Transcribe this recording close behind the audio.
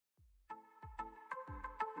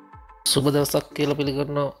සුබ දවසක් කියලා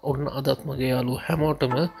පිළිගන්න ඔන්න අදත් මගේ යාලු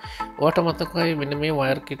හැමෝටම ඔයාට මතකයි මෙන්න මේ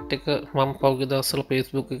වයර් කිට් එක මම පෞද්ගලික දවස්වල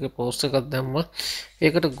Facebook එකේ පෝස්ට් එකක් දැම්මා.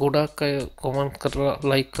 ඒකට ගොඩක් අය කමෙන්ට් කරලා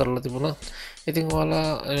ලයික් කරලා තිබුණා. ඉතින් ඔයාලා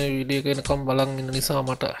වීඩියෝ එක එනකම් බලන් ඉන්න නිසා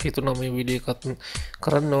මට හිතුණා මේ වීඩියෝ එකත්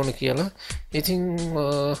කරන්න ඕනේ කියලා. ඉතින්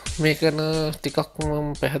මේක ගැන ටිකක් මම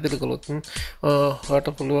පැහැදිලි කළොත් ඔයාලට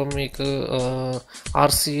පුළුවන් මේක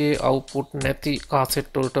RCA output නැති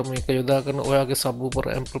කාසෙට් වලට මේක යොදාගෙන ඔයාගේ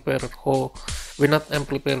subwoofer amplifier හෝ වෙනත්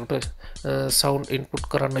amplifier වලට sound input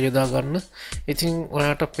කරන්න යොදා ගන්න. ඉතින්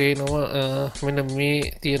ඔයාට පේනවා මෙන්න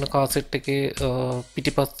මේ තියෙන කාසෙට් එකේ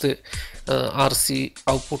පිටිපස්සේ RC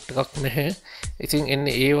output එකක් නැහැ. ඉතින්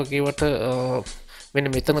එන්නේ ඒ වගේවට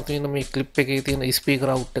මෙන්න මෙතන තියෙන මේ ක්ලිප් එකේ තියෙන ස්පීකර්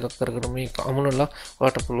අවුට් එකක් කරගෙන මේක අමුණලා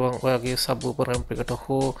ඔයාට පුළුවන් ඔයාගේ subwoofer amp එකට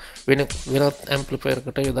හෝ වෙනත් amplifier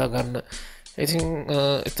එකට යොදා ගන්න. ඉතින්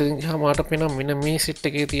එතනින් ගියාම මට පේනවා මෙන්න මේ සෙට්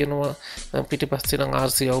එකේ තියෙනවා පිටිපස්සේ නම්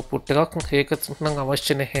RC output එකක්. ඒක නම්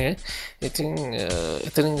අවශ්‍ය නැහැ. ඉතින්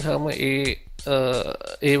එතනින් ගියාම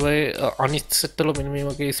ඒ වගේ අනිත් සෙට් වල මෙන්න මේ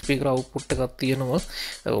වගේ ස්පීකර් අවුට්පුට් එකක් තියෙනවා.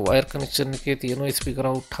 වයර් කනෙක්ෂන් එකේ තියෙනවා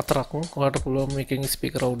ස්පීකර් අවුට් 4ක්. ඔයාලට පුළුවන් මේකෙන්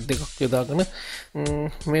ස්පීකර් අවුට් 2ක් යොදාගෙන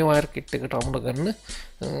මේ වයර් කිට් එකට අමුණ ගන්න.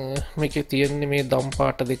 මේකේ තියෙන්නේ මේ දම්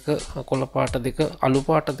පාට දෙක, කොළ පාට දෙක, අලු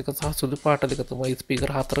පාට දෙක සහ සුදු පාට දෙක තමයි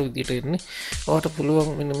ස්පීකර් 4 විදිහට එන්නේ. ඔයාලට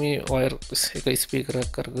පුළුවන් මෙන්න මේ වයර් එක ස්පීකර්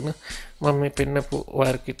එකක් කරගෙන මම මේ පෙන්නපු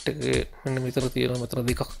වයර් කිට් එකේ මෙන්න මෙතන තියෙනවා, මෙතන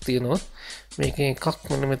දෙකක් තියෙනවා. මේකෙන් එකක්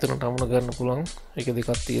මෙන්න මෙතනට අමුණ ගන්න පුළුවන්. ඒක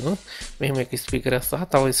දෙකක් තියෙනවා. මෙහෙම එක ස්පීකර් එකක් සහ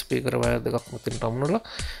තව ස්පීකර් වයර් දෙකක් මෙතනට අමුණලා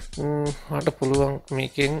මට පුළුවන්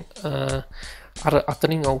මේකෙන් අර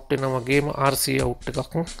අතනින් අවුට් වෙන වගේම RC අවුට්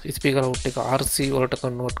එකක් ස්පීකර් අවුට් එක RC වලට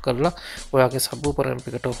කන්වර්ට් කරලා ඔයාගේ subwoofer amp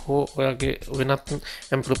එකට හෝ ඔයාගේ වෙනත්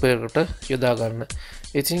amplifier එකට යොදා ගන්න.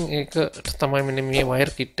 ඉතින් ඒක තමයි මෙන්න මේ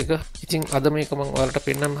වයර් කිට් එක. ඉතින් අද මේක මම ඔයාලට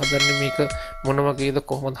පෙන්වන්න හදන්නේ මේක මොන වගේද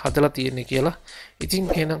කොහොමද හදලා තියෙන්නේ කියලා. ඉතින්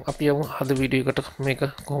එහෙනම් අපි යමු අද වීඩියෝ එකට මේක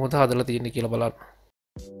කොහොමද හදලා තියෙන්නේ කියලා බලන්න.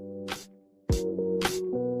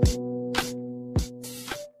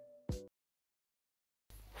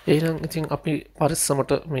 එහෙනම් ඉතින් අපි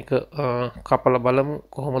පරිස්සමට මේක කපලා බලමු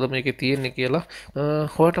කොහොමද මේකේ තියෙන්නේ කියලා.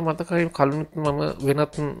 හොයට මතකයි කලින් මම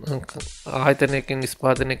වෙනත් ආයතනයකින්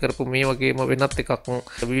නිෂ්පාදනය කරපු මේ වගේම වෙනත් එකක්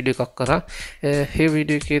වීඩියෝ එකක් කරා. මේ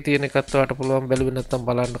වීඩියෝ එකේ තියෙන එකත් ඔයාලට පුළුවන් බැලුවේ නැත්නම්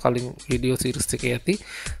බලන්න කලින් වීඩියෝ සීරීස් එකේ ඇති.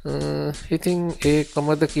 ඉතින්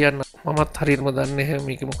ඒකමද කියන්න මමත් හරියටම දන්නේ නැහැ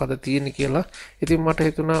මේක මොකද තියෙන්නේ කියලා. ඉතින් මට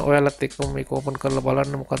හිතුණා ඔයාලත් එක්කම මේක ඕපන් කරලා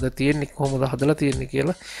බලන්න මොකද තියෙන්නේ, කොහොමද හදලා තියෙන්නේ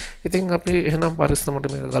කියලා. ඉතින් අපි එහෙනම්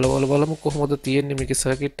පරිස්සමට මේක ගලවලා බලමු කොහොමද තියෙන්නේ මේකේ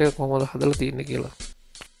සර්කිට් එක කොහොමද හදලා තියෙන්නේ කියලා.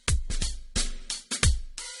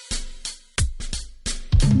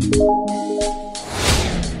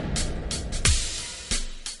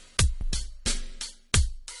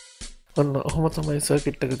 ඔන්න ඔහොම තමයි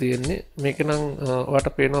සර්කිට් එක තියෙන්නේ. මේක නම්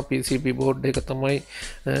ඔයාලට පේනවා PCB බෝඩ් එක තමයි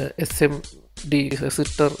SMD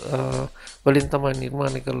රෙසිස්ටර් වලින් තමයි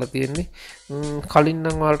නිර්මාණය කරලා තියෙන්නේ. කලින්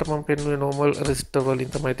නම් ඔයාලට මම පෙන්වුවේ normal රෙසිස්ටර්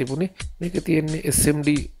වලින් තමයි තිබුණේ. මේක තියෙන්නේ SMD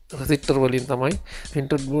රෙසිස්ටර් වලින් තමයි.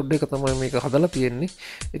 printed board එක තමයි මේක හදලා තියෙන්නේ.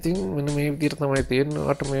 ඉතින් මෙන්න මේ විදිහට තමයි තියෙන්නේ.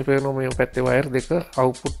 ඔයාලට මේ පේනවා මේ පැත්තේ වයර් දෙක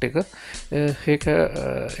output එක. ඒක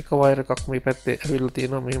එක වයර් එකක් මේ පැත්තේ ඇවිල්ලා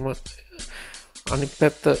තියෙනවා. මෙහෙම අනිත්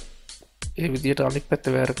පැත්ත ඒ විදිහට අනිත්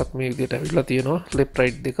පැත්තේ වයර් එකක් මේ විදිහට ඇවිල්ලා තියෙනවා. left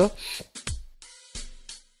right දෙක.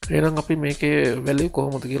 එහෙනම් අපි මේකේ වැලියු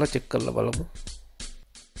කොහොමද කියලා චෙක් කරලා බලමු.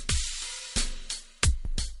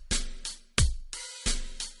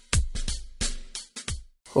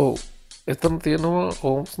 ඔව් එතන තියෙනවා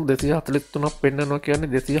ohms 243ක් පෙන්නනවා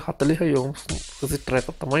කියන්නේ 240 ohms රෙසිස්ටර් එකක්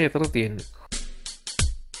තමයි එතන තියෙන්නේ.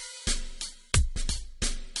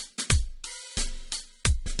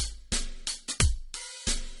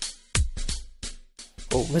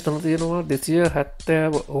 ඔව් මෙතන තියෙනවා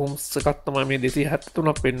 270 ohms එකක් තමයි මේ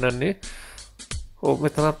 273ක් පෙන්නන්නේ. ඔව්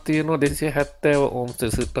මෙතනක් තියෙනවා 270 ohms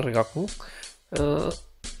රෙසිස්ටර් එකක්.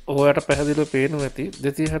 ඔයාලට පැහැදිලිව පේනවා ඇති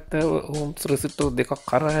 270 ohms රෙසිස්ටර් දෙකක්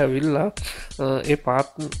කරා ඇවිල්ලා ඒ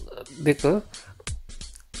පාත් දෙක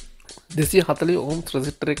 240 ohms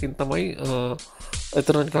රෙසිස්ටර් එකකින් තමයි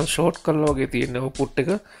එතන නිකන් ෂෝට් කරලා වගේ තියෙන අවුට්පුට් එක.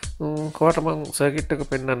 ඔයාලට මම සර්කිට් එක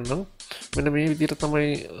පෙන්නන්නම්. මෙන්න මේ විදිහට තමයි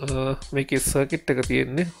මේකේ සර්කිට් එක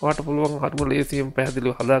තියෙන්නේ. ඔයාලට පුළුවන් හරිම ලේසියෙන්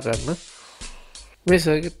පැහැදිලිව හදා ගන්න. මේ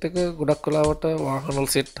සර්කිට් එක ගොඩක් වෙලාවට වාහන වල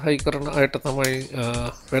සෙට් හයි කරන අයට තමයි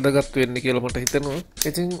වැදගත් වෙන්නේ කියලා මට හිතෙනවා.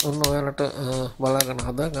 ඉතින් ඔන්න ඔයාලට බලාගෙන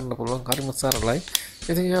හදා ගන්න පුළුවන් හරිම සරලයි.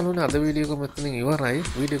 ඉතින් යාළුවනේ අද වීඩියෝ එක මෙතනින් ඉවරයි.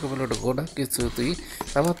 වීඩියෝ එක බලනකොට ගොඩක් ස්තුතියි.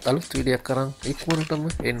 තවත් අලුත් වීඩියෝයක් කරන් ඉක්මනටම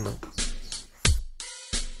එන්න.